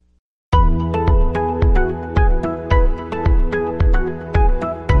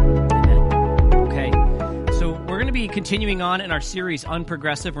continuing on in our series,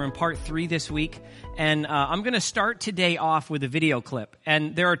 Unprogressive. We're in part 3 this week, and I'm going to start today off with a video clip.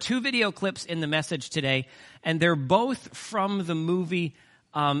 And there are 2 video clips in the message today, and they're both from the movie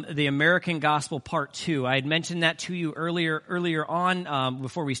The American Gospel Part 2. I had mentioned that to you earlier on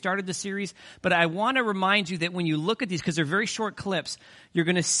before we started the series, but I want to remind you that when you look at these, because they're very short clips, you're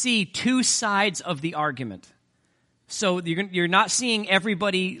going to see 2 sides of the argument. So you're not seeing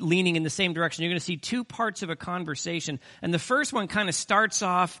everybody leaning in the same direction. You're going to see 2 parts of a conversation. And the first one kind of starts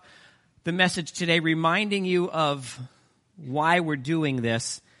off the message today reminding you of why we're doing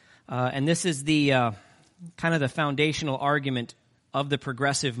this. And this is the kind of the foundational argument of the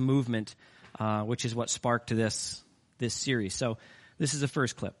progressive movement, which is what sparked this series. So this is the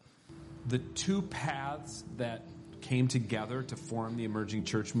first clip. The 2 paths that came together to form the emerging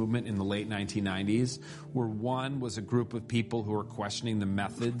church movement in the late 1990s were, one was a group of people who were questioning the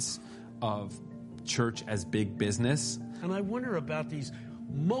methods of church as big business. And I wonder about these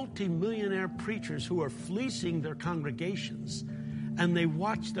multi-millionaire preachers who are fleecing their congregations, and they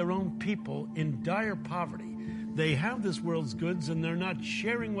watch their own people in dire poverty. They have this world's goods, and they're not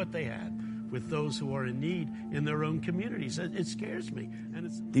sharing what they had with those who are in need in their own communities. It scares me.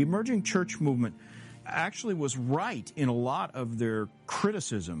 And the emerging church movement actually was right in a lot of their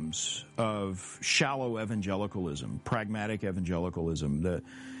criticisms of shallow evangelicalism, pragmatic evangelicalism. The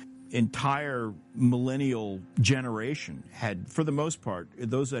entire millennial generation had, for the most part,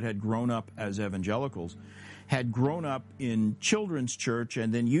 those that had grown up as evangelicals, had grown up in children's church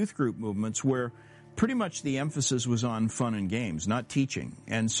and then youth group movements where pretty much the emphasis was on fun and games, not teaching.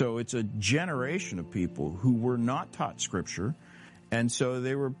 And so it's a generation of people who were not taught Scripture, and so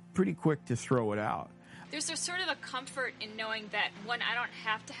they were pretty quick to throw it out. There's a sort of a comfort in knowing that, one, I don't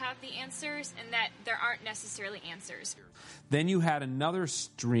have to have the answers, and that there aren't necessarily answers. Then you had another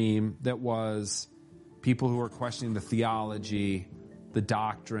stream that was people who were questioning the theology, the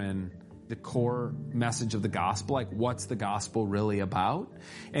doctrine, the core message of the gospel, like what's the gospel really about?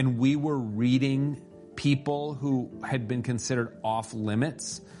 And we were reading people who had been considered off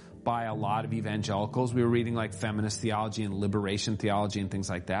limits by a lot of evangelicals. We were reading like feminist theology and liberation theology and things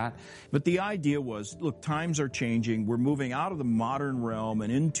like that. But the idea was, look, times are changing. We're moving out of the modern realm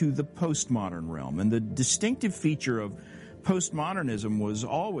and into the postmodern realm. And the distinctive feature of postmodernism was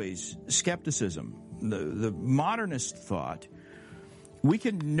always skepticism. The modernist thought, we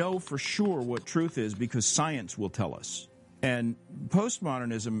can know for sure what truth is because science will tell us. And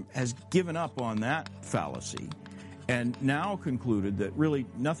postmodernism has given up on that fallacy and now concluded that really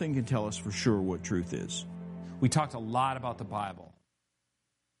nothing can tell us for sure what truth is. We talked a lot about the Bible.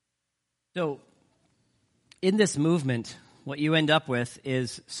 So in this movement, what you end up with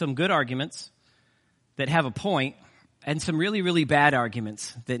is some good arguments that have a point and some really, really bad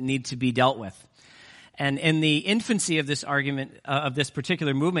arguments that need to be dealt with. And in the infancy of this argument, of this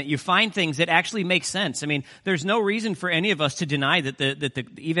particular movement, you find things that actually make sense. I mean, there's no reason for any of us to deny that the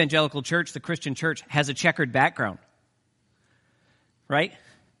evangelical church, the Christian church, has a checkered background. Right?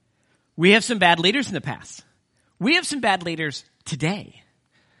 We have some bad leaders in the past. We have some bad leaders today.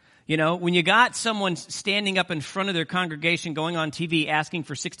 You know, when you got someone standing up in front of their congregation going on TV asking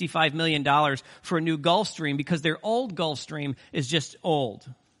for $65 million for a new Gulfstream because their old Gulfstream is just old.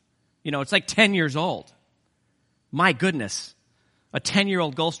 You know, it's like 10 years old. My goodness. A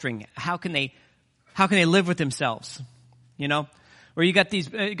 10-year-old Gulfstream. How can they live with themselves? You know? Or you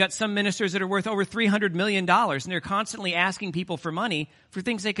got some ministers that are worth over $300 million, and they're constantly asking people for money for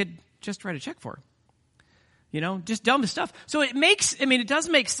things they could just write a check for. You know, just dumb stuff. So it does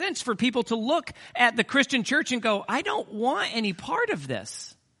make sense for people to look at the Christian church and go, I don't want any part of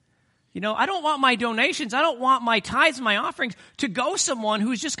this. You know, I don't want my donations, I don't want my tithes and my offerings to go someone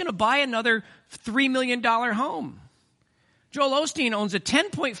who's just going to buy another $3 million home. Joel Osteen owns a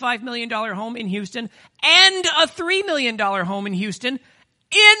 $10.5 million home in Houston and a $3 million home in Houston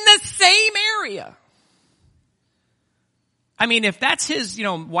in the same area. I mean, if that's his,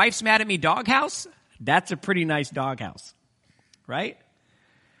 wife's mad at me doghouse, that's a pretty nice doghouse, right?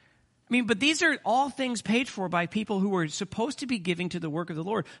 I mean, but these are all things paid for by people who are supposed to be giving to the work of the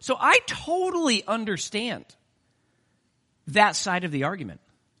Lord. So I totally understand that side of the argument.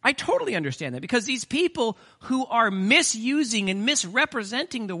 I totally understand that because these people who are misusing and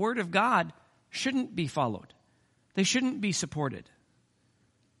misrepresenting the Word of God shouldn't be followed. They shouldn't be supported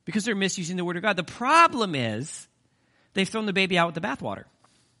because they're misusing the Word of God. The problem is they've thrown the baby out with the bathwater.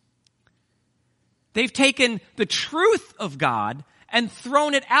 They've taken the truth of God and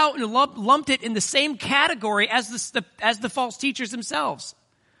thrown it out and lumped it in the same category as the false teachers themselves.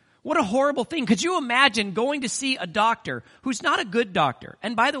 What a horrible thing. Could you imagine going to see a doctor who's not a good doctor?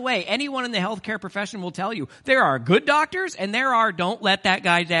 And by the way, anyone in the healthcare profession will tell you there are good doctors and there are don't let that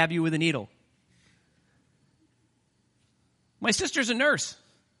guy dab you with a needle. My sister's a nurse.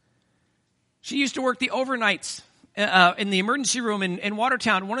 She used to work the overnights in the emergency room in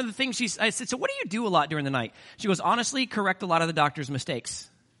Watertown. One of the things I said, so what do you do a lot during the night? She goes, honestly, correct a lot of the doctor's mistakes.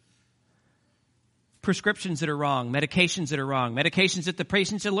 Prescriptions that are wrong, medications that are wrong, medications that the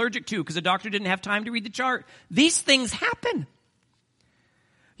patient's allergic to because the doctor didn't have time to read the chart. These things happen.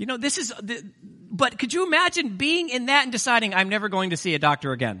 You know, but could you imagine being in that and deciding, I'm never going to see a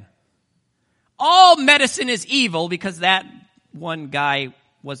doctor again? All medicine is evil because that one guy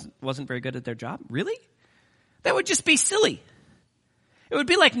wasn't very good at their job? Really? That would just be silly. It would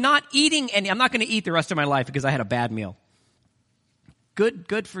be like not eating I'm not going to eat the rest of my life because I had a bad meal.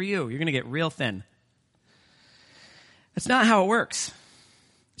 Good for you. You're going to get real thin. That's not how it works.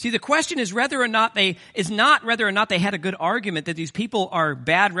 See, the question is not whether or not they had a good argument that these people are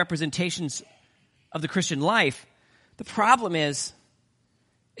bad representations of the Christian life. The problem is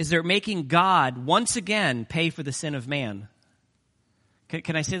they're making God once again pay for the sin of man.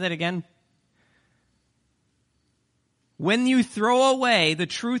 Can I say that again? When you throw away the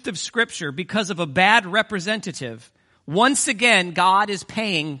truth of Scripture because of a bad representative, once again God is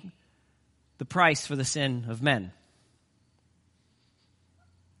paying the price for the sin of men.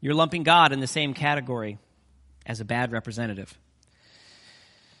 You're lumping God in the same category as a bad representative.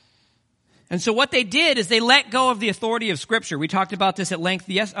 And so what they did is they let go of the authority of Scripture. We talked about this at length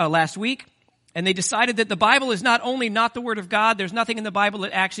last week. And they decided that the Bible is not only not the Word of God, there's nothing in the Bible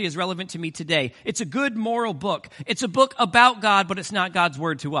that actually is relevant to me today. It's a good moral book. It's a book about God, but it's not God's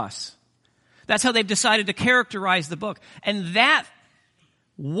Word to us. That's how they've decided to characterize the book. And that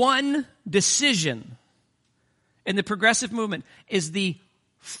one decision in the progressive movement is the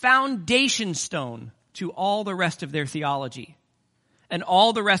foundation stone to all the rest of their theology and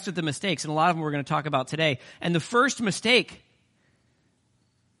all the rest of the mistakes. And a lot of them we're going to talk about today. And the first mistake,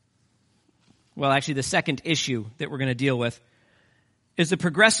 well, actually the second issue that we're going to deal with, is the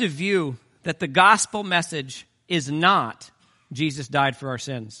progressive view that the gospel message is not Jesus died for our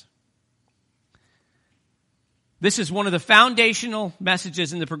sins. This is one of the foundational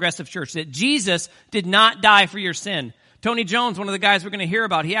messages in the progressive church, that Jesus did not die for your sin. Tony Jones, one of the guys we're going to hear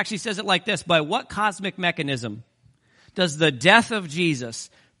about, he actually says it like this: by what cosmic mechanism does the death of Jesus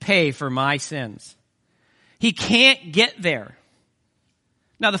pay for my sins? He can't get there.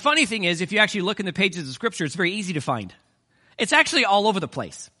 Now, the funny thing is, if you actually look in the pages of Scripture, it's very easy to find. It's actually all over the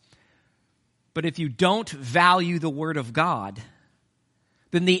place. But if you don't value the Word of God,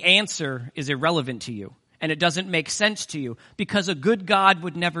 then the answer is irrelevant to you, and it doesn't make sense to you, because a good God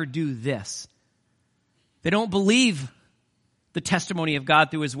would never do this. They don't believe the testimony of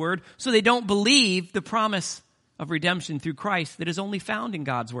God through His Word, so they don't believe the promise of redemption through Christ that is only found in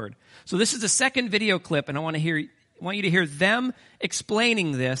God's Word. So this is the second video clip, and I want you to hear them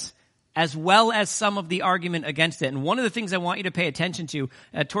explaining this, as well as some of the argument against it. And one of the things I want you to pay attention to,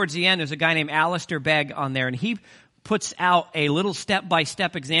 towards the end, there's a guy named Alistair Begg on there, and he puts out a little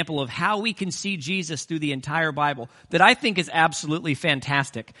step-by-step example of how we can see Jesus through the entire Bible that I think is absolutely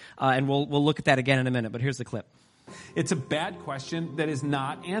fantastic. And we'll look at that again in a minute, but here's the clip. It's a bad question that is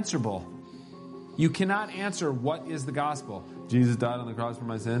not answerable. You cannot answer what is the gospel. Jesus died on the cross for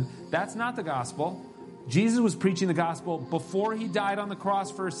my sin. That's not the gospel. Jesus was preaching the gospel before He died on the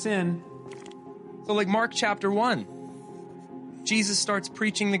cross for sin. So like Mark chapter 1, Jesus starts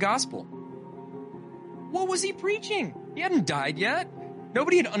preaching the gospel. What was He preaching? He hadn't died yet.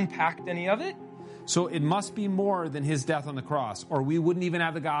 Nobody had unpacked any of it. So it must be more than His death on the cross, or we wouldn't even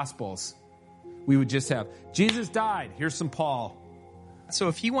have the gospels. We would just have, Jesus died, here's some Paul. So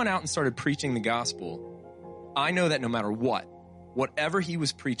if He went out and started preaching the gospel, I know that no matter whatever He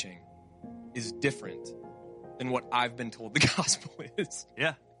was preaching is different than what I've been told the gospel is.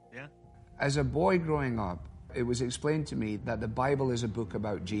 Yeah. As a boy growing up, it was explained to me that the Bible is a book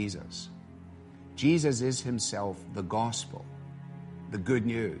about Jesus. Jesus is Himself the gospel, the good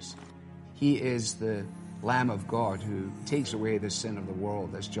news. He is the Lamb of God who takes away the sin of the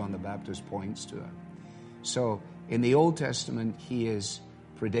world, as John the Baptist points to it. So in the Old Testament, He is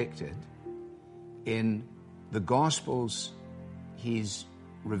predicted. In the Gospels, He's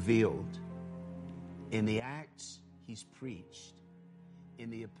revealed. In the Acts, He's preached. In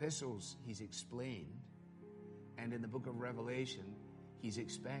the Epistles, He's explained. And in the book of Revelation, He's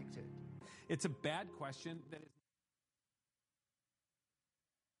expected. It's a bad question that is...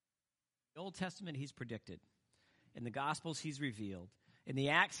 In the Old Testament, He's predicted. In the Gospels, He's revealed. In the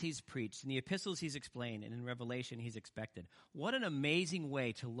Acts, he's preached. In the epistles, he's explained. And in Revelation, he's expected. What an amazing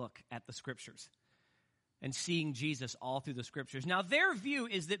way to look at the Scriptures and seeing Jesus all through the Scriptures. Now, their view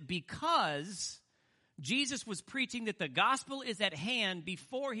is that because Jesus was preaching that the gospel is at hand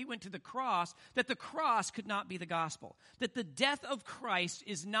before he went to the cross, that the cross could not be the gospel, that the death of Christ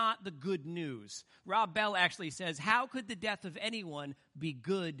is not the good news. Rob Bell actually says, how could the death of anyone be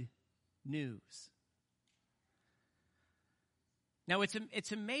good news? Now,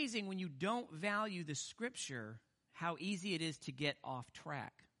 it's amazing when you don't value the Scripture how easy it is to get off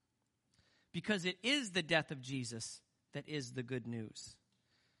track, because it is the death of Jesus that is the good news.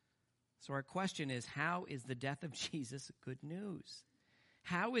 So our question is, how is the death of Jesus good news?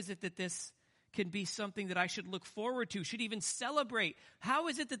 How is it that this can be something that I should look forward to, should even celebrate? How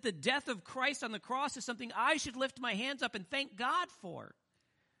is it that the death of Christ on the cross is something I should lift my hands up and thank God for?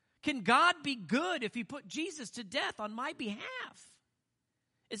 Can God be good if he put Jesus to death on my behalf?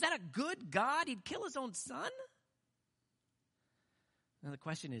 Is that a good God? He'd kill his own son? Now the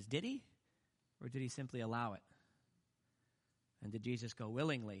question is, did he? Or did he simply allow it? And did Jesus go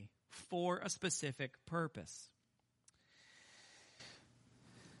willingly for a specific purpose?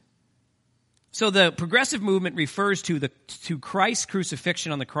 So the progressive movement refers to Christ's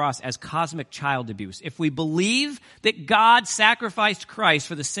crucifixion on the cross as cosmic child abuse. If we believe that God sacrificed Christ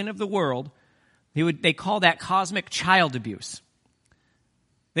for the sin of the world, they call that cosmic child abuse.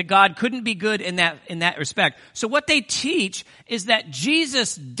 That God couldn't be good in that respect. So what they teach is that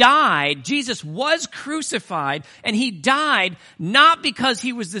Jesus died, Jesus was crucified, and he died not because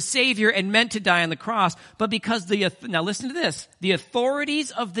he was the Savior and meant to die on the cross, but because now listen to this, the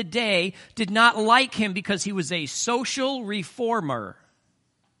authorities of the day did not like him because he was a social reformer.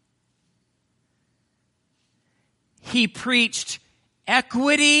 He preached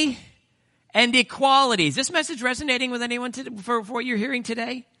equity and equality. Is this message resonating with anyone for what you're hearing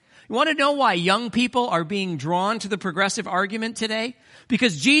today? You want to know why young people are being drawn to the progressive argument today?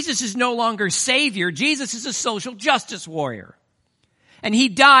 Because Jesus is no longer Savior. Jesus is a social justice warrior. And he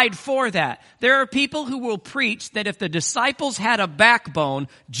died for that. There are people who will preach that if the disciples had a backbone,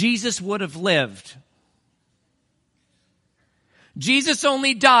 Jesus would have lived. Jesus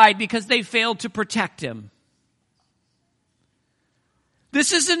only died because they failed to protect him.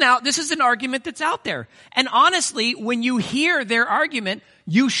 This is an argument that's out there. And honestly, when you hear their argument,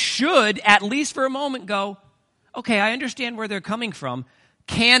 you should, at least for a moment, go, okay, I understand where they're coming from.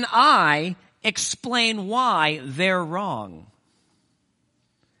 Can I explain why they're wrong?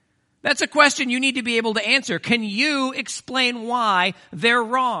 That's a question you need to be able to answer. Can you explain why they're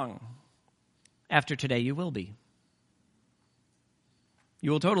wrong? After today, you will be. You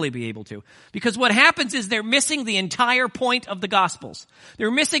will totally be able to. Because what happens is they're missing the entire point of the Gospels.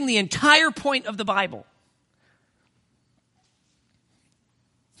 They're missing the entire point of the Bible.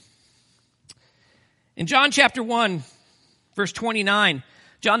 In John chapter 1, verse 29,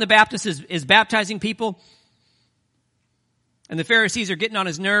 John the Baptist is baptizing people, and the Pharisees are getting on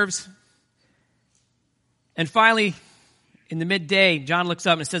his nerves. And finally, in the midday, John looks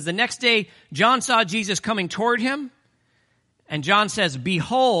up and says, the next day, John saw Jesus coming toward him. And John says,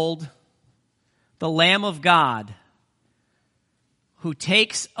 behold, the Lamb of God who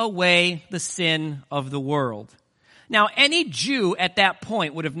takes away the sin of the world. Now, any Jew at that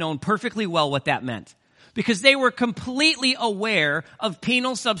point would have known perfectly well what that meant, because they were completely aware of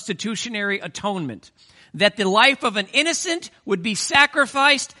penal substitutionary atonement, that the life of an innocent would be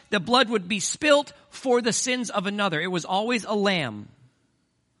sacrificed, the blood would be spilt for the sins of another. It was always a lamb.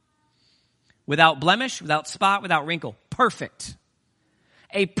 Without blemish, without spot, without wrinkle. Perfect.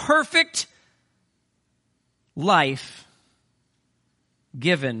 A perfect life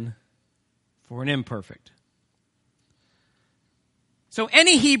given for an imperfect. So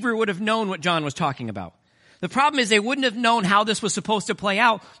any Hebrew would have known what John was talking about. The problem is they wouldn't have known how this was supposed to play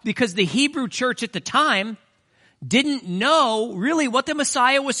out because the Hebrew church at the time didn't know really what the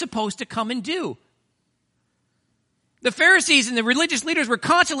Messiah was supposed to come and do. The Pharisees and the religious leaders were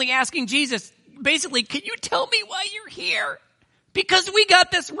constantly asking Jesus, basically, can you tell me why you're here? Because we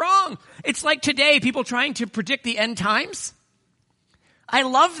got this wrong. It's like today, people trying to predict the end times. I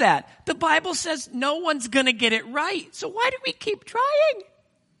love that. The Bible says no one's going to get it right. So why do we keep trying?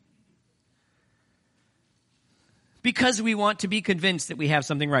 Because we want to be convinced that we have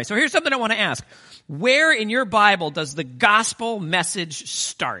something right. So here's something I want to ask. Where in your Bible does the gospel message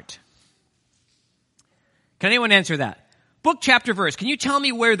start? Can anyone answer that? Book, chapter, verse. Can you tell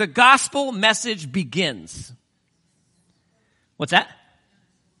me where the gospel message begins? What's that?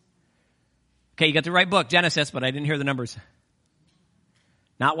 Okay, you got the right book, Genesis, but I didn't hear the numbers.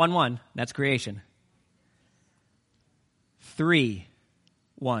 Not 1:1. That's creation. 3.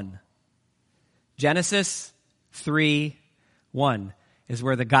 3:1. Genesis 3:1 is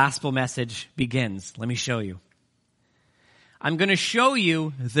where the gospel message begins. Let me show you. I'm going to show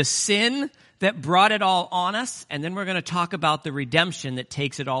you the sin that brought it all on us, and then we're going to talk about the redemption that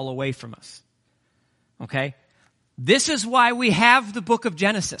takes it all away from us. Okay? This is why we have the book of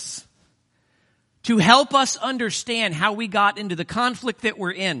Genesis, to help us understand how we got into the conflict that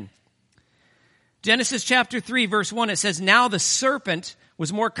we're in. Genesis chapter 3, verse 1, it says, "Now the serpent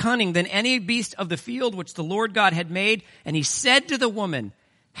was more cunning than any beast of the field which the Lord God had made, and he said to the woman,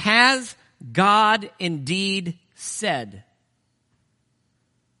 'Has God indeed said?'"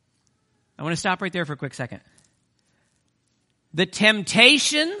 I want to stop right there for a quick second. The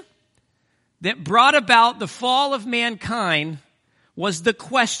temptation that brought about the fall of mankind was the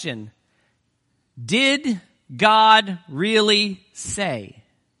question, did God really say?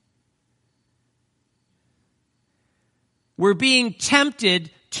 We're being tempted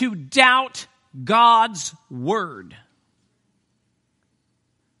to doubt God's word.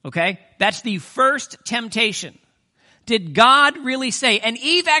 Okay? That's the first temptation. Did God really say? And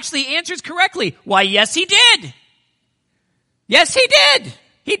Eve actually answers correctly. Why, yes, he did. Yes, he did.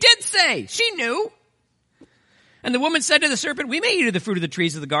 He did say. She knew. And the woman said to the serpent, "We may eat of the fruit of the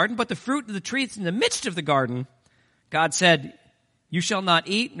trees of the garden, but the fruit of the trees in the midst of the garden," God said, "You shall not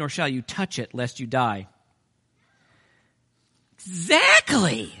eat, nor shall you touch it, lest you die."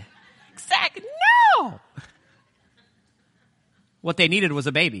 Exactly. No. What they needed was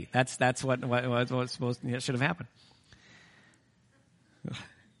a baby. That's what should have happened.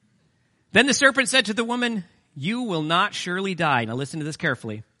 Then the serpent said to the woman, "You will not surely die." Now listen to this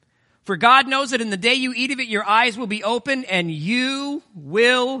carefully. "For God knows that in the day you eat of it, your eyes will be opened and you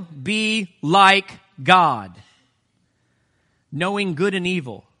will be like God, knowing good and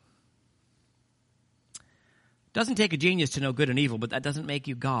evil." Doesn't take a genius to know good and evil, but that doesn't make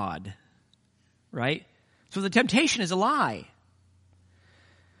you God, right? So the temptation is a lie.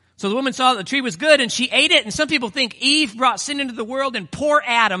 So the woman saw that the tree was good and she ate it. And some people think Eve brought sin into the world, and poor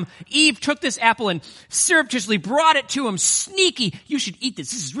Adam, Eve took this apple and surreptitiously brought it to him. Sneaky. "You should eat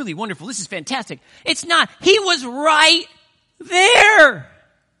this. This is really wonderful. This is fantastic." It's not. He was right there.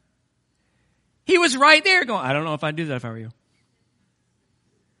 He was right there going, "I don't know if I'd do that if I were you."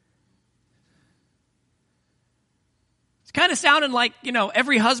 It's kind of sounding like,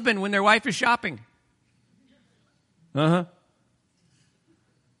 every husband when their wife is shopping. "You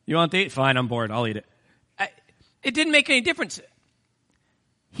want to eat? Fine, I'm bored. I'll eat it." It didn't make any difference.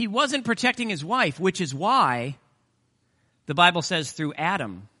 He wasn't protecting his wife, which is why the Bible says through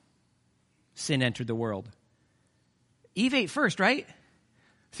Adam, sin entered the world. Eve ate first, right?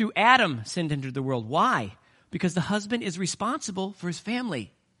 Through Adam, sin entered the world. Why? Because the husband is responsible for his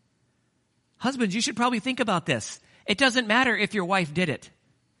family. Husbands, you should probably think about this. It doesn't matter if your wife did it.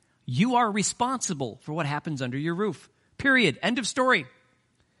 You are responsible for what happens under your roof. Period. End of story.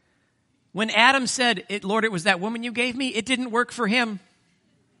 When Adam said, "Lord, it was that woman you gave me," it didn't work for him.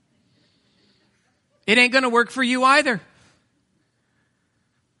 It ain't going to work for you either.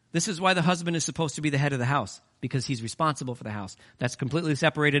 This is why the husband is supposed to be the head of the house, because he's responsible for the house. That's completely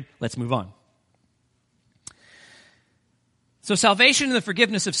separated. Let's move on. So salvation and the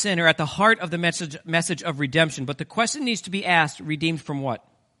forgiveness of sin are at the heart of the message of redemption. But the question needs to be asked, redeemed from what?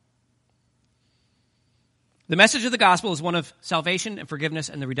 The message of the gospel is one of salvation and forgiveness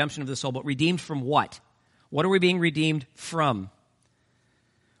and the redemption of the soul. But redeemed from what? What are we being redeemed from?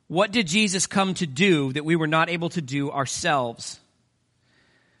 What did Jesus come to do that we were not able to do ourselves?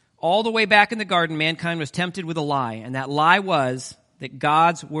 All the way back in the garden, mankind was tempted with a lie. And that lie was that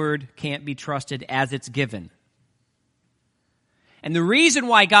God's word can't be trusted as it's given. And the reason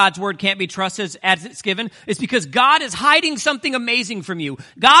why God's word can't be trusted as it's given is because God is hiding something amazing from you.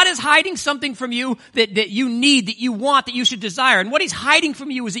 God is hiding something from you that you need, that you want, that you should desire. And what he's hiding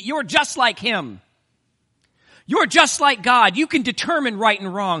from you is that you're just like him. You're just like God. You can determine right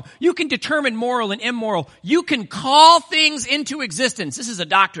and wrong. You can determine moral and immoral. You can call things into existence. This is a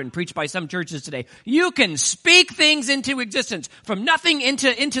doctrine preached by some churches today. You can speak things into existence from nothing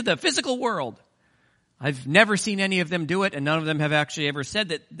into the physical world. I've never seen any of them do it, and none of them have actually ever said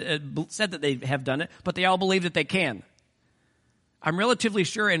that they have done it, but they all believe that they can. I'm relatively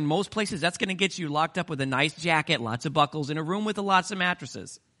sure in most places that's going to get you locked up with a nice jacket, lots of buckles, in a room with lots of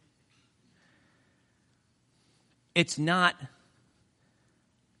mattresses. It's not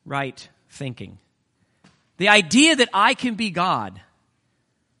right thinking. The idea that I can be God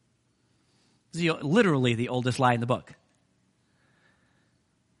is literally the oldest lie in the book.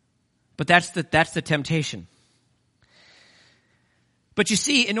 But that's the temptation. But you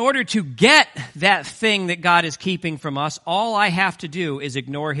see, in order to get that thing that God is keeping from us, all I have to do is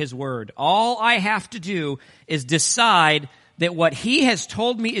ignore his word. All I have to do is decide that what he has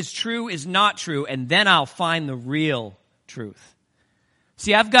told me is true is not true, and then I'll find the real truth.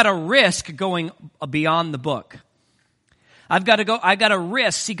 See, I've got to risk going beyond the book. I've got to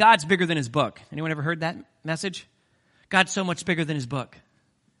risk. See, God's bigger than his book. Anyone ever heard that message? God's so much bigger than his book.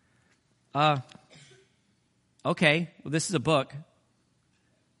 Okay, well, this is a book.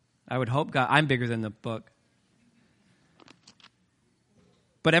 I would hope I'm bigger than the book.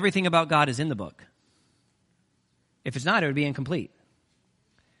 But everything about God is in the book. If it's not, it would be incomplete.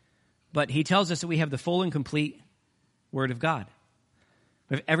 But he tells us that we have the full and complete Word of God.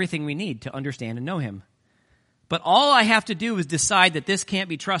 We have everything we need to understand and know him. But all I have to do is decide that this can't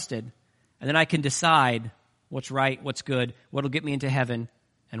be trusted, and then I can decide what's right, what's good, what will get me into heaven,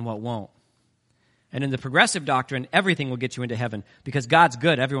 and what won't. And in the progressive doctrine, everything will get you into heaven. Because God's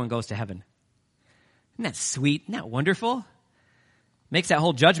good, everyone goes to heaven. Isn't that sweet? Isn't that wonderful? Makes that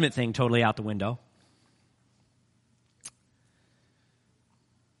whole judgment thing totally out the window.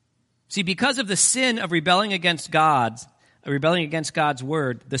 See, because of the sin of rebelling against God's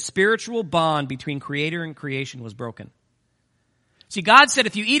word, the spiritual bond between creator and creation was broken. See, God said,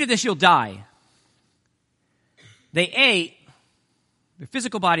 if you eat of this, you'll die. They ate. Their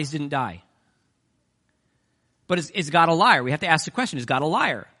physical bodies didn't die. But is God a liar? We have to ask the question, is God a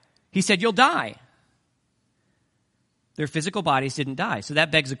liar? He said, you'll die. Their physical bodies didn't die. So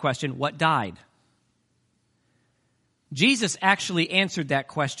that begs the question, what died? Jesus actually answered that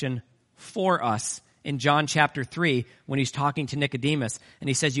question for us in John chapter 3 when he's talking to Nicodemus. And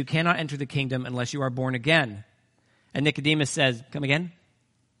he says, you cannot enter the kingdom unless you are born again. And Nicodemus says, come again?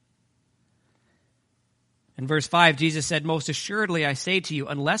 In verse 5, Jesus said, most assuredly I say to you,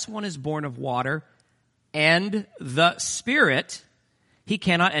 unless one is born of water and the Spirit, he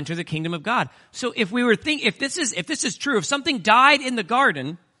cannot enter the kingdom of God. So if this is true, if something died in the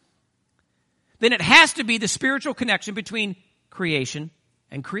garden, then it has to be the spiritual connection between creation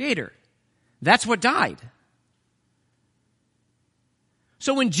and creator. That's what died.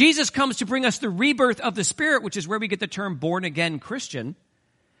 So when Jesus comes to bring us the rebirth of the Spirit, which is where we get the term born again Christian,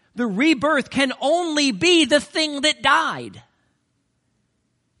 the rebirth can only be the thing that died.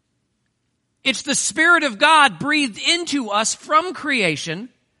 It's the Spirit of God breathed into us from creation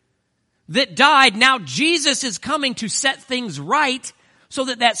that died. Now Jesus is coming to set things right so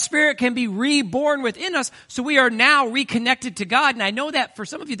that Spirit can be reborn within us. So we are now reconnected to God. And I know that for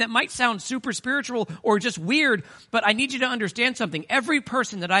some of you that might sound super spiritual or just weird, but I need you to understand something. Every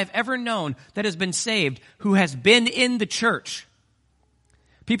person that I've ever known that has been saved who has been in the church,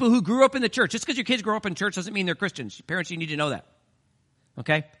 people who grew up in the church, just because your kids grow up in church doesn't mean they're Christians. Parents, you need to know that.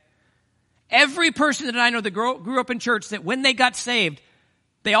 Okay? Every person that I know that grew up in church, that when they got saved,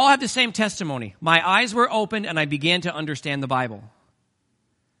 they all have the same testimony. My eyes were opened and I began to understand the Bible.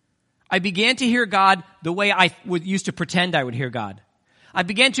 I began to hear God the way I used to pretend I would hear God. I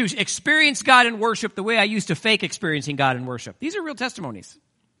began to experience God in worship the way I used to fake experiencing God in worship. These are real testimonies.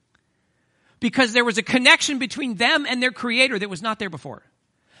 Because there was a connection between them and their Creator that was not there before.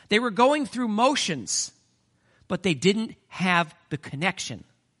 They were going through motions, but they didn't have the connection.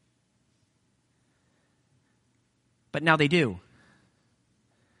 But now they do.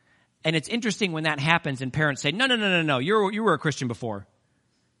 And it's interesting when that happens and parents say, no, you were a Christian before.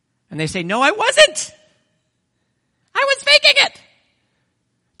 And they say, no, I wasn't. I was faking it.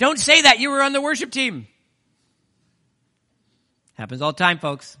 Don't say that. You were on the worship team. Happens all the time,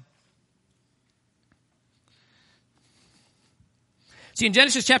 folks. See, in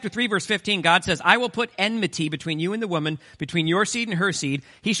Genesis chapter 3, verse 15, God says, I will put enmity between you and the woman, between your seed and her seed.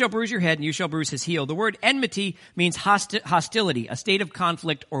 He shall bruise your head and you shall bruise his heel. The word enmity means hostility, a state of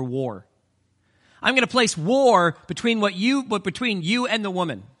conflict or war. I'm going to place war between you and the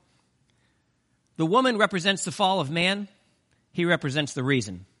woman. The woman represents the fall of man. He represents the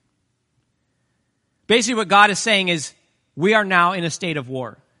reason. Basically what God is saying is, we are now in a state of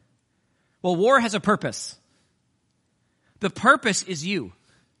war. Well, war has a purpose. The purpose is you.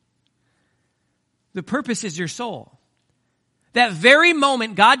 The purpose is your soul. That very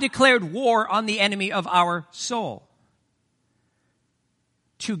moment, God declared war on the enemy of our soul.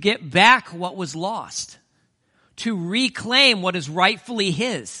 To get back what was lost. To reclaim what is rightfully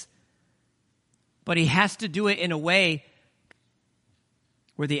his. But he has to do it in a way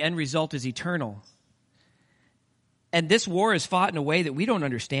where the end result is eternal. And this war is fought in a way that we don't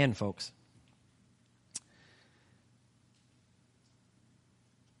understand, folks.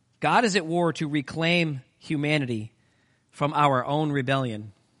 God is at war to reclaim humanity from our own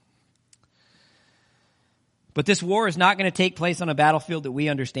rebellion. But this war is not going to take place on a battlefield that we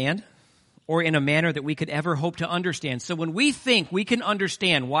understand or in a manner that we could ever hope to understand. So when we think we can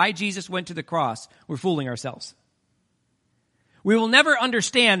understand why Jesus went to the cross, we're fooling ourselves. We will never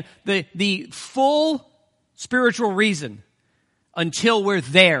understand the full spiritual reason until we're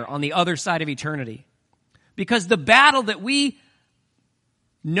there on the other side of eternity. Because the battle that we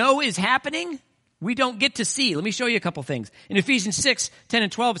know is happening, we don't get to see. Let me show you a couple things. In Ephesians 6, 10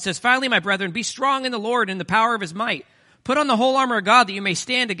 and 12, it says, "Finally, my brethren, be strong in the Lord and in the power of his might. Put on the whole armor of God that you may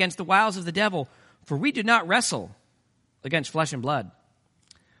stand against the wiles of the devil. For we do not wrestle against flesh and blood,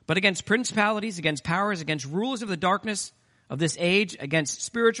 but against principalities, against powers, against rulers of the darkness of this age, against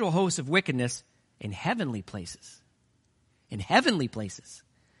spiritual hosts of wickedness in heavenly places." In heavenly places.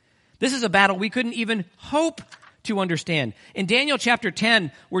 This is a battle we couldn't even hope to understand. In Daniel chapter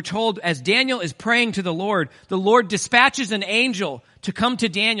 10, we're told as Daniel is praying to the Lord dispatches an angel to come to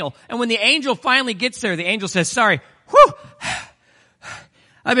Daniel. And when the angel finally gets there, the angel says, "Sorry,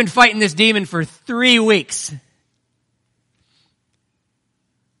 I've been fighting this demon for 3 weeks.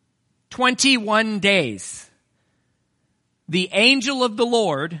 21 days. The angel of the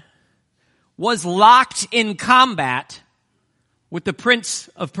Lord was locked in combat with the prince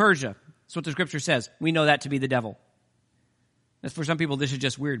of Persia. That's what the scripture says. We know that to be the devil. That's for some people, this is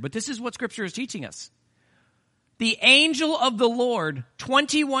just weird, but this is what scripture is teaching us. The angel of the Lord,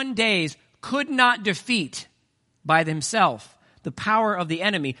 21 days, could not defeat by himself the power of the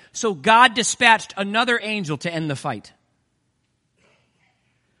enemy. So God dispatched another angel to end the fight.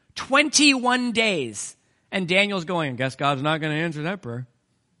 21 days. And Daniel's going, I guess God's not going to answer that prayer.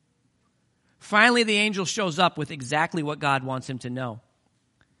 Finally, the angel shows up with exactly what God wants him to know.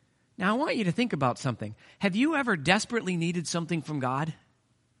 Now, I want you to think about something. Have you ever desperately needed something from God?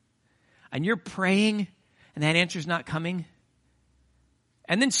 And you're praying, and that answer's not coming?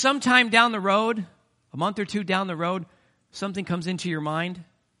 And then sometime down the road, a month or two down the road, something comes into your mind,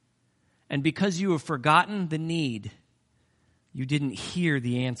 and because you have forgotten the need, you didn't hear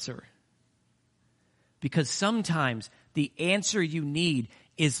the answer. Because sometimes the answer you need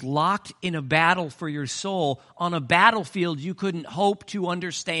is locked in a battle for your soul on a battlefield you couldn't hope to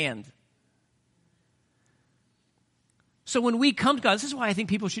understand. So when we come to God, this is why I think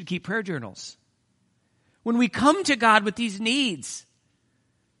people should keep prayer journals. When we come to God with these needs,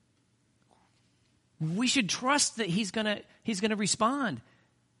 we should trust that He's gonna respond.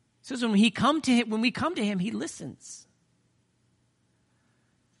 It says when we come to Him, He listens.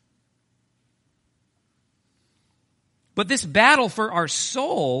 But this battle for our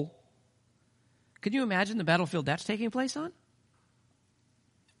soul, can you imagine the battlefield that's taking place on?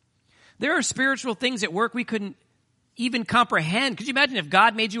 There are spiritual things at work we couldn't even comprehend. Could you imagine if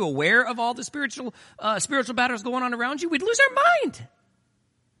God made you aware of all the spiritual battles going on around you? We'd lose our mind.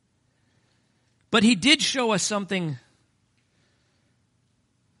 But He did show us something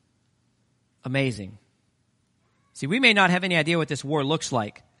amazing. See, we may not have any idea what this war looks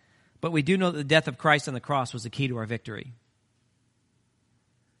like, but we do know that the death of Christ on the cross was the key to our victory.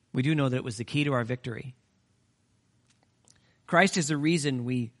 We do know that it was the key to our victory. Christ is the reason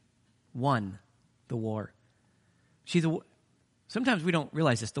we won the war. See, sometimes we don't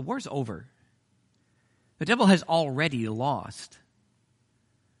realize this. The war's over. The devil has already lost.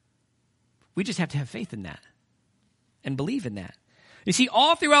 We just have to have faith in that and believe in that. You see,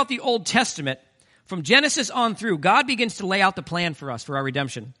 all throughout the Old Testament, from Genesis on through, God begins to lay out the plan for us, for our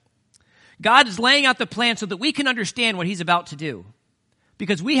redemption. God is laying out the plan so that we can understand what He's about to do.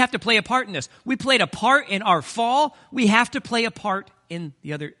 Because we have to play a part in this. We played a part in our fall. We have to play a part in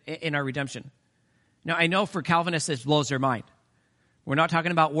our redemption. Now, I know for Calvinists this blows their mind. We're not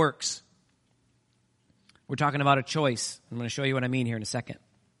talking about works. We're talking about a choice. I'm going to show you what I mean here in a second.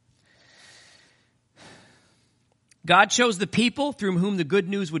 God chose the people through whom the good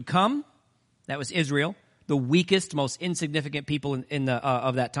news would come. That was Israel, the weakest, most insignificant people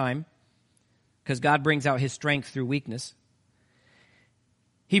of that time. Because God brings out His strength through weakness.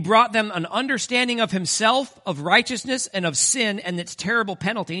 He brought them an understanding of Himself, of righteousness, and of sin and its terrible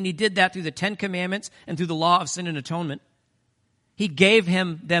penalty. And He did that through the 10 Commandments and through the law of sin and atonement. He gave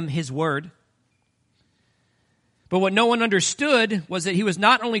them His word. But what no one understood was that He was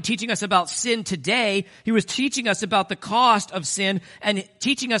not only teaching us about sin today, He was teaching us about the cost of sin and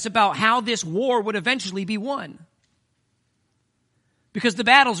teaching us about how this war would eventually be won. Because the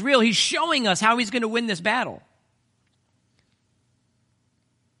battle's real. He's showing us how He's going to win this battle.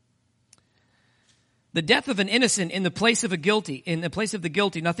 The death of an innocent in the place of the guilty.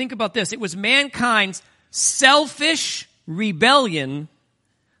 Now think about this. It was mankind's selfish rebellion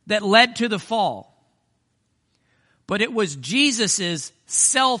that led to the fall. But it was Jesus'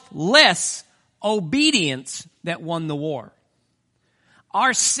 selfless obedience that won the war.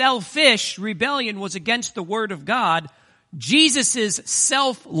 Our selfish rebellion was against the word of God. Jesus'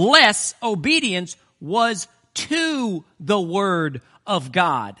 selfless obedience was to the word of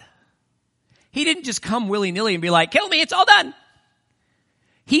God. He didn't just come willy-nilly and be like, kill me, it's all done.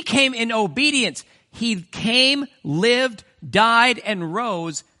 He came in obedience. He came, lived, died, and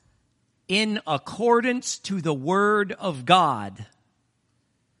rose in accordance to the word of God.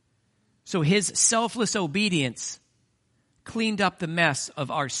 So his selfless obedience cleaned up the mess of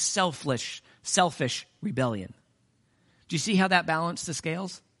our selfish rebellion. Do you see how that balanced the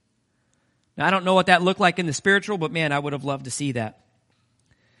scales? Now, I don't know what that looked like in the spiritual, but man, I would have loved to see that.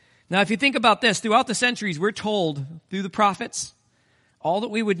 Now, if you think about this, throughout the centuries, we're told through the prophets all that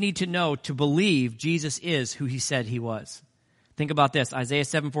we would need to know to believe Jesus is who he said he was. Think about this, Isaiah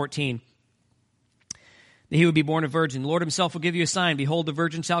 7:14. That he would be born a virgin. The Lord himself will give you a sign. Behold, the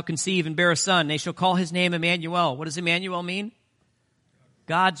virgin shall conceive and bear a son. They shall call his name Emmanuel. What does Emmanuel mean?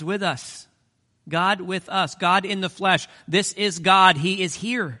 God's with us. God with us. God in the flesh. This is God. He is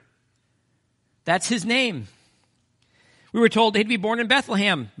here. That's his name. We were told he'd be born in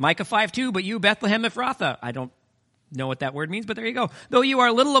Bethlehem. Micah 5:2, but you, Bethlehem Ephrathah. I don't know what that word means, but there you go. Though you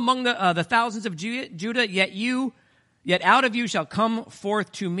are little among the thousands of Judah, yet out of you shall come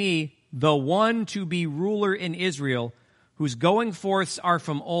forth to me the one to be ruler in Israel, whose going forths are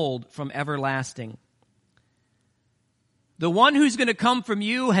from old, from everlasting. The one who's going to come from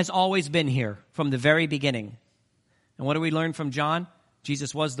you has always been here from the very beginning. And what do we learn from John?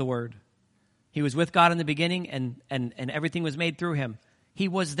 Jesus was the Word. He was with God in the beginning, and everything was made through him. He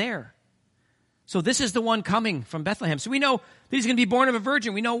was there. So this is the one coming from Bethlehem. So we know that he's going to be born of a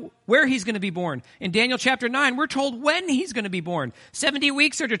virgin. We know where he's going to be born. In Daniel chapter 9, we're told when he's going to be born. 70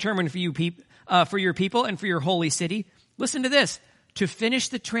 weeks are determined for you, for your people and for your holy city. Listen to this. To finish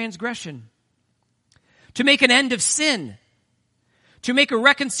the transgression. To make an end of sin. To make a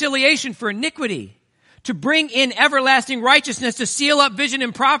reconciliation for iniquity. To bring in everlasting righteousness. To seal up vision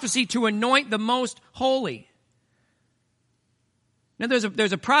and prophecy. To anoint the most holy. Now,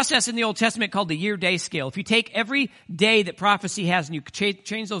 there's a process in the Old Testament called the year-day scale. If you take every day that prophecy has and you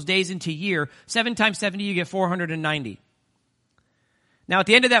change those days into year, 7 times 70, you get 490. Now, at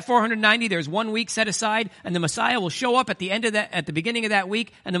the end of that 490, there's 1 week set aside, and the Messiah will show up at the beginning of that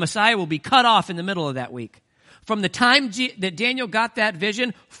week, and the Messiah will be cut off in the middle of that week. From the time that Daniel got that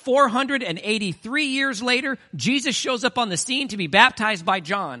vision, 483 years later, Jesus shows up on the scene to be baptized by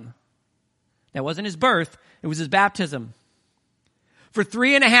John. That wasn't his birth, it was his baptism. For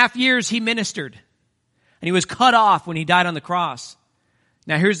 3.5 years, he ministered. And he was cut off when he died on the cross.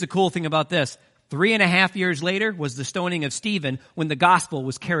 Now, here's the cool thing about this. 3.5 years later was the stoning of Stephen when the gospel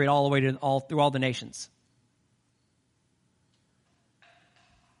was carried all the way through all the nations.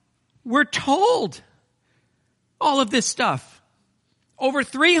 We're told all of this stuff. Over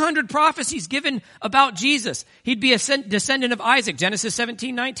 300 prophecies given about Jesus. He'd be a descendant of Isaac, Genesis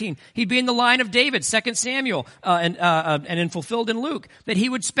 17:19. He'd be in the line of David, 2 Samuel, and fulfilled in Luke. That he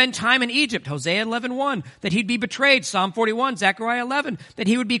would spend time in Egypt, Hosea 11:1. That he'd be betrayed, Psalm 41, Zechariah 11. That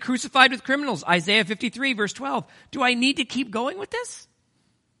he would be crucified with criminals, Isaiah 53, verse 12. Do I need to keep going with this?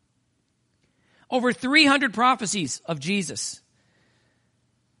 Over 300 prophecies of Jesus.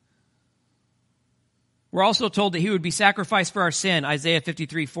 We're also told that he would be sacrificed for our sin. Isaiah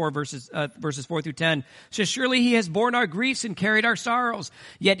 53, 4 verses 4 through 10 says, surely he has borne our griefs and carried our sorrows.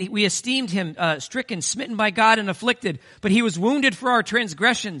 Yet we esteemed him stricken, smitten by God, and afflicted. But he was wounded for our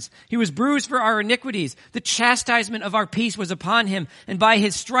transgressions. He was bruised for our iniquities. The chastisement of our peace was upon him, and by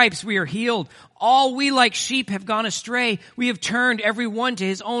his stripes we are healed. All we like sheep have gone astray. We have turned every one to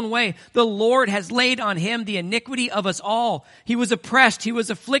his own way. The Lord has laid on him the iniquity of us all. He was oppressed, he was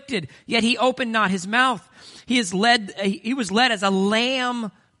afflicted, yet he opened not his mouth. He was led as a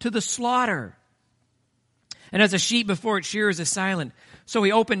lamb to the slaughter. And as a sheep before its shearers is silent, so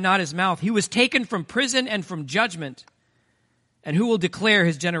he opened not his mouth. He was taken from prison and from judgment. And who will declare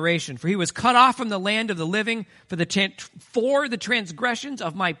his generation? For he was cut off from the land of the living. For the transgressions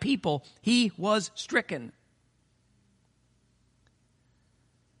of my people, he was stricken.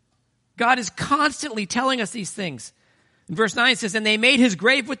 God is constantly telling us these things. In verse 9 it says, and they made his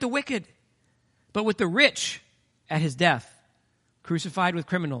grave with the wicked, but with the rich at his death, crucified with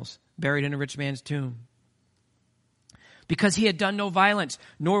criminals, buried in a rich man's tomb. Because he had done no violence,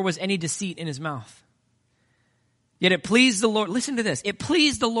 nor was any deceit in his mouth. Yet it pleased the Lord, listen to this, it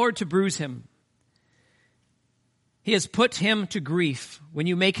pleased the Lord to bruise him. He has put him to grief. When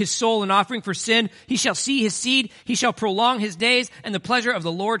you make his soul an offering for sin, he shall see his seed, he shall prolong his days, and the pleasure of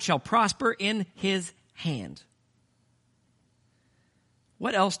the Lord shall prosper in his hand.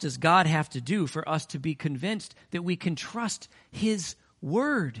 What else does God have to do for us to be convinced that we can trust his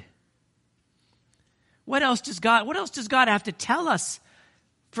word? What else does God have to tell us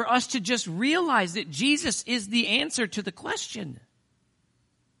for us to just realize that Jesus is the answer to the question?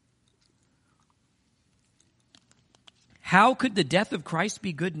 How could the death of Christ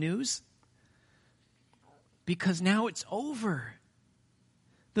be good news? Because now it's over.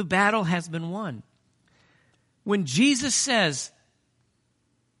 The battle has been won. When Jesus says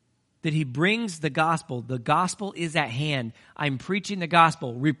that he brings the gospel is at hand. I'm preaching the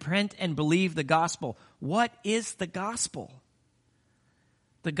gospel. Repent and believe the gospel. What is the gospel?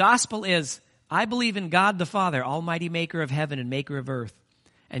 The gospel is, I believe in God the Father, almighty maker of heaven and maker of earth,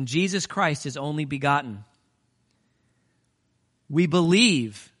 and Jesus Christ, his only begotten. We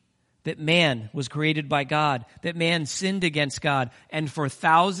believe that man was created by God, that man sinned against God, and for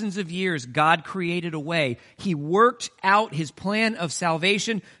thousands of years, God created a way. He worked out his plan of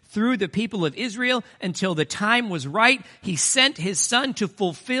salvation through the people of Israel until the time was right. He sent his son to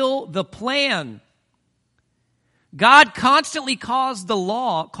fulfill the plan. God constantly calls the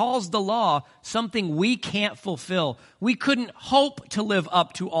law something we can't fulfill. We couldn't hope to live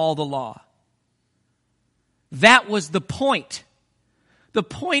up to all the law. That was the point. The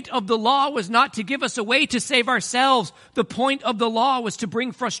point of the law was not to give us a way to save ourselves. The point of the law was to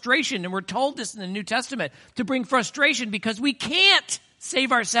bring frustration, and we're told this in the New Testament, to bring frustration because we can't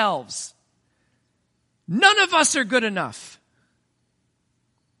save ourselves. None of us are good enough.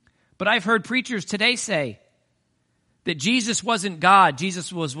 But I've heard preachers today say that Jesus wasn't God.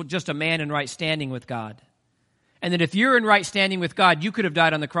 Jesus was just a man in right standing with God. And that if you're in right standing with God, you could have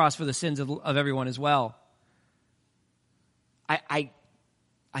died on the cross for the sins of everyone as well. I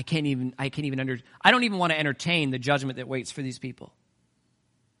don't even want to entertain the judgment that waits for these people.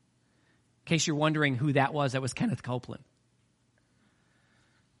 In case you're wondering who that was Kenneth Copeland.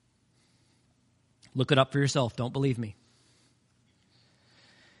 Look it up for yourself. Don't believe me.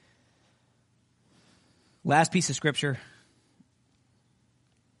 Last piece of scripture,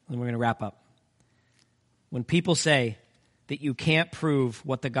 and we're going to wrap up. When people say that you can't prove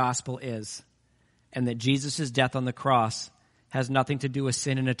what the gospel is, and that Jesus' death on the cross has nothing to do with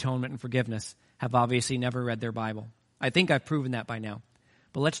sin and atonement and forgiveness, have obviously never read their Bible. I think I've proven that by now.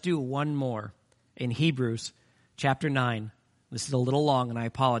 But let's do one more in Hebrews chapter 9. This is a little long, and I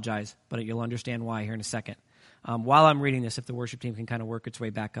apologize, but you'll understand why here in a second. While I'm reading this, if the worship team can kind of work its way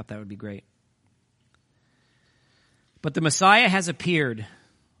back up, that would be great. But the Messiah has appeared,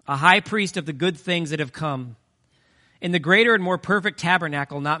 a high priest of the good things that have come, in the greater and more perfect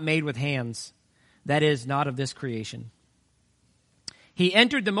tabernacle not made with hands, that is, not of this creation. He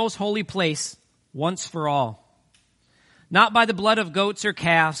entered the most holy place once for all, not by the blood of goats or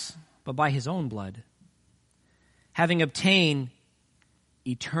calves, but by his own blood, having obtained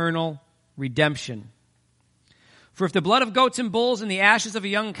eternal redemption. For if the blood of goats and bulls and the ashes of a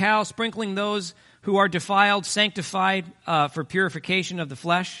young cow, sprinkling those who are defiled, sanctified for purification of the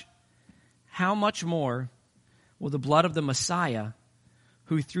flesh, how much more will the blood of the Messiah,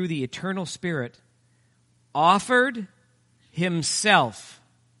 who through the eternal Spirit offered himself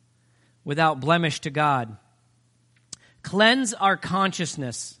without blemish to God, cleanse our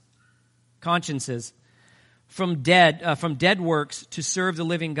consciences from dead works to serve the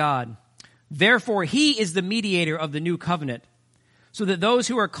living God. Therefore, he is the mediator of the new covenant, so that those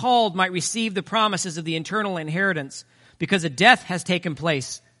who are called might receive the promises of the eternal inheritance, because a death has taken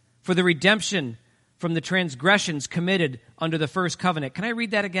place for the redemption from the transgressions committed under the first covenant. Can I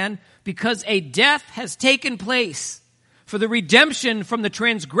read that again? Because a death has taken place for the redemption from the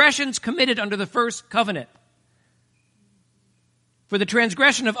transgressions committed under the first covenant. For the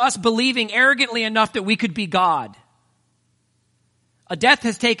transgression of us believing arrogantly enough that we could be God. A death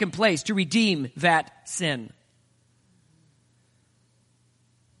has taken place to redeem that sin.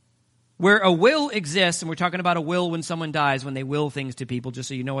 Where a will exists, and we're talking about a will when someone dies, when they will things to people, just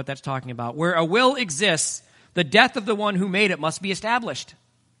so you know what that's talking about. Where a will exists, the death of the one who made it must be established.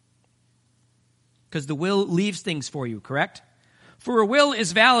 Because the will leaves things for you, correct? For a will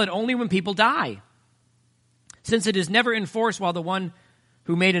is valid only when people die, since it is never enforced while the one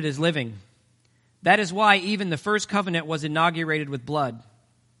who made it is living. That is why even the first covenant was inaugurated with blood.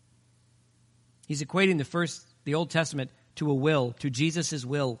 He's equating the Old Testament to a will, to Jesus'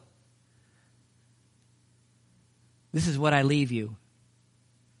 will. This is what I leave you.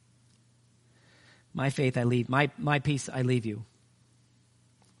 My faith I leave, my peace I leave you.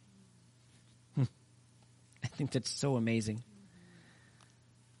 I think that's so amazing.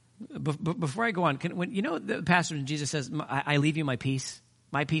 Before I go on, the passage when Jesus says, I leave you my peace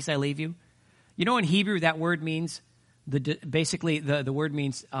I leave you. You know in Hebrew that word means Basically, the word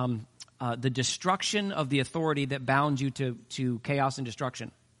means the destruction of the authority that bound you to chaos and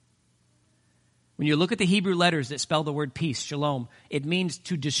destruction. When you look at the Hebrew letters that spell the word peace, shalom, it means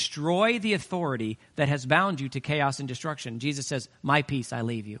to destroy the authority that has bound you to chaos and destruction. Jesus says, my peace I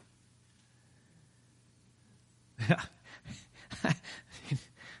leave you.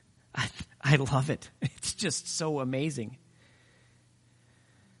 I love it. It's just so amazing.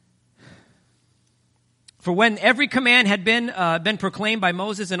 For when every command had been proclaimed by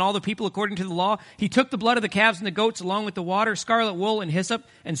Moses and all the people according to the law, he took the blood of the calves and the goats along with the water, scarlet wool, and hyssop,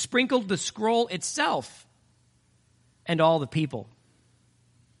 and sprinkled the scroll itself and all the people,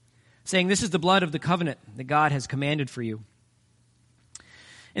 saying, this is the blood of the covenant that God has commanded for you.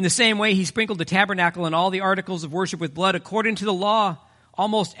 In the same way, he sprinkled the tabernacle and all the articles of worship with blood. According to the law,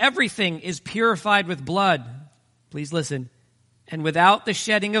 almost everything is purified with blood. Please listen. And without the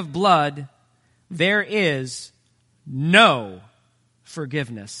shedding of blood, there is no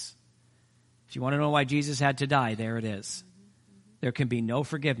forgiveness. If you want to know why Jesus had to die, there it is. There can be no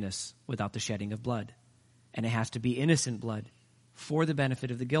forgiveness without the shedding of blood. And it has to be innocent blood for the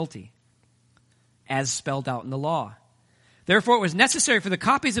benefit of the guilty, as spelled out in the law. Therefore, it was necessary for the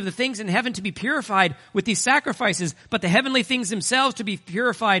copies of the things in heaven to be purified with these sacrifices, but the heavenly things themselves to be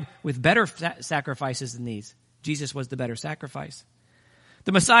purified with better sacrifices than these. Jesus was the better sacrifice.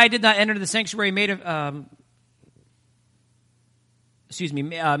 The Messiah did not enter the sanctuary made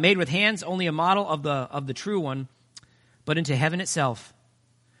with hands, only a model of the true one, but into heaven itself,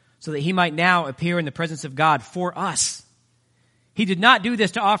 so that he might now appear in the presence of God for us. He did not do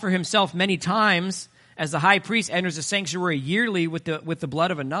this to offer himself many times, as the high priest enters the sanctuary yearly with the blood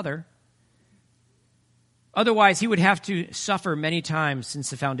of another. Otherwise, he would have to suffer many times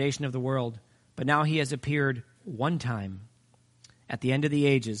since the foundation of the world. But now he has appeared one time at the end of the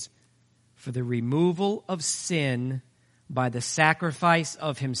ages for the removal of sin by the sacrifice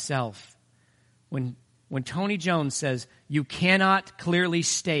of himself. When Tony Jones says you cannot clearly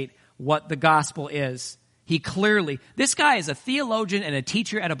state what the gospel is, this guy is a theologian and a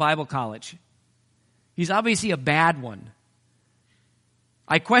teacher at a Bible college. He's obviously a bad one.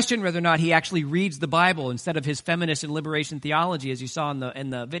 I question whether or not he actually reads the Bible instead of his feminist and liberation theology, as you saw in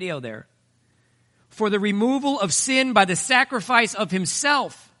the video there. For the removal of sin by the sacrifice of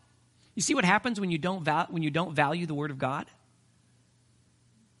himself. You see what happens when you don't value the Word of God?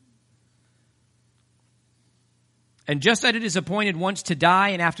 And just as it is appointed once to die,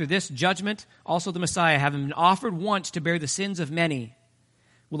 and after this judgment, also the Messiah, having been offered once to bear the sins of many,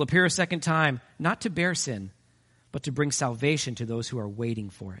 will appear a second time, not to bear sin, but to bring salvation to those who are waiting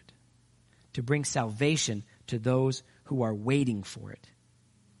for it. To bring salvation to those who are waiting for it.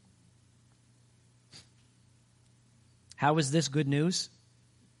 How is this good news?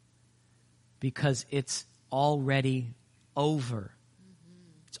 Because it's already over.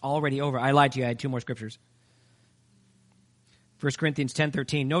 It's already over. I lied to you. I had two more scriptures. 1 Corinthians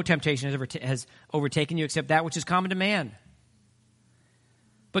 10:13. No temptation has overtaken you except that which is common to man.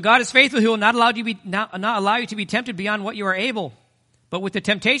 But God is faithful. He will not allow you to be tempted beyond what you are able. But with the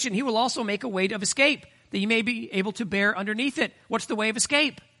temptation, he will also make a way of escape, that you may be able to bear underneath it. What's the way of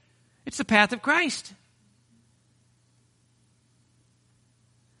escape? It's the path of Christ.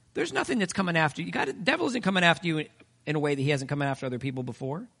 There's nothing that's coming after you. The devil isn't coming after you in a way that he hasn't come after other people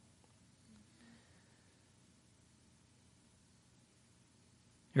before.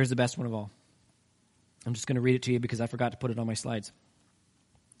 Here's the best one of all. I'm just going to read it to you because I forgot to put it on my slides.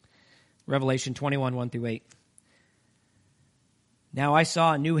 Revelation 21, 1-8. Now I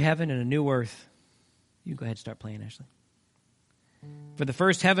saw a new heaven and a new earth. You can go ahead and start playing, Ashley. For the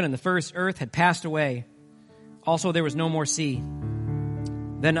first heaven and the first earth had passed away. Also there was no more sea.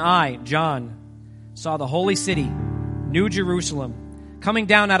 Then I, John, saw the holy city, New Jerusalem, coming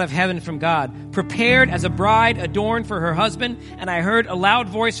down out of heaven from God, prepared as a bride adorned for her husband. And I heard a loud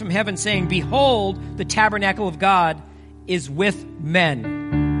voice from heaven saying, Behold, the tabernacle of God is with men.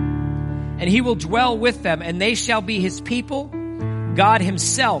 And he will dwell with them, and they shall be his people. God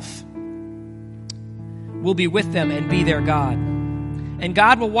himself will be with them and be their God. And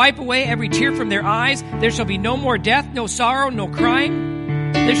God will wipe away every tear from their eyes. There shall be no more death, no sorrow, no crying.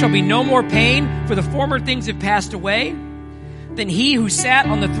 There shall be no more pain, for the former things have passed away. Then he who sat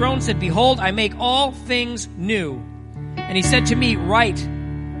on the throne said, Behold, I make all things new. And he said to me, Write,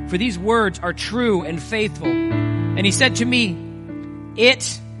 for these words are true and faithful. And he said to me,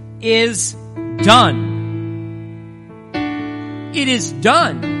 It is done. It is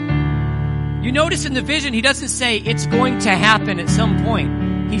done. You notice in the vision, he doesn't say it's going to happen at some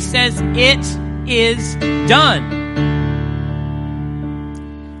point. He says it is done.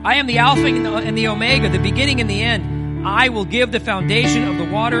 I am the Alpha and the Omega, the beginning and the end. I will give the foundation of the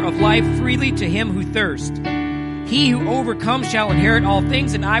water of life freely to him who thirsts. He who overcomes shall inherit all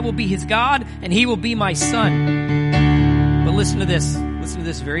things, and I will be his God, and he will be my son. But listen to this. Listen to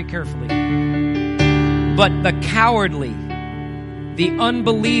this very carefully. But the cowardly, the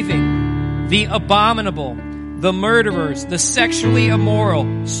unbelieving, the abominable, the murderers, the sexually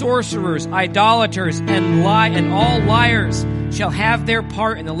immoral, sorcerers, idolaters, and all liars shall have their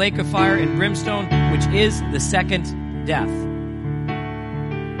part in the lake of fire and brimstone, which is the second death.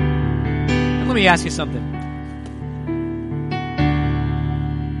 And let me ask you something.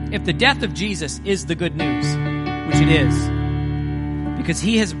 If the death of Jesus is the good news, which it is, because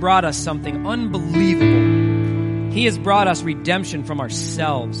he has brought us something unbelievable. He has brought us redemption from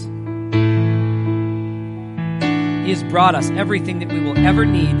ourselves. He has brought us everything that we will ever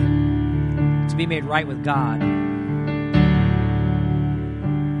need to be made right with God.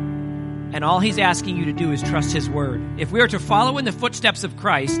 And all he's asking you to do is trust his word. If we are to follow in the footsteps of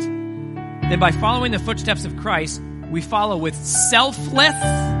Christ, then by following the footsteps of Christ, we follow with selfless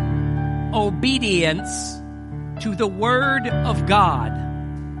obedience to the word of God,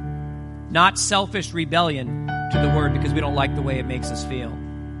 not selfish rebellion to the word because we don't like the way it makes us feel.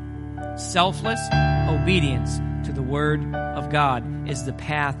 Selfless obedience to the word of God is the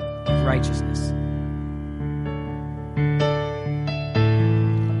path of righteousness.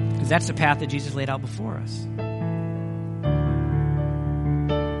 Because that's the path that Jesus laid out before us.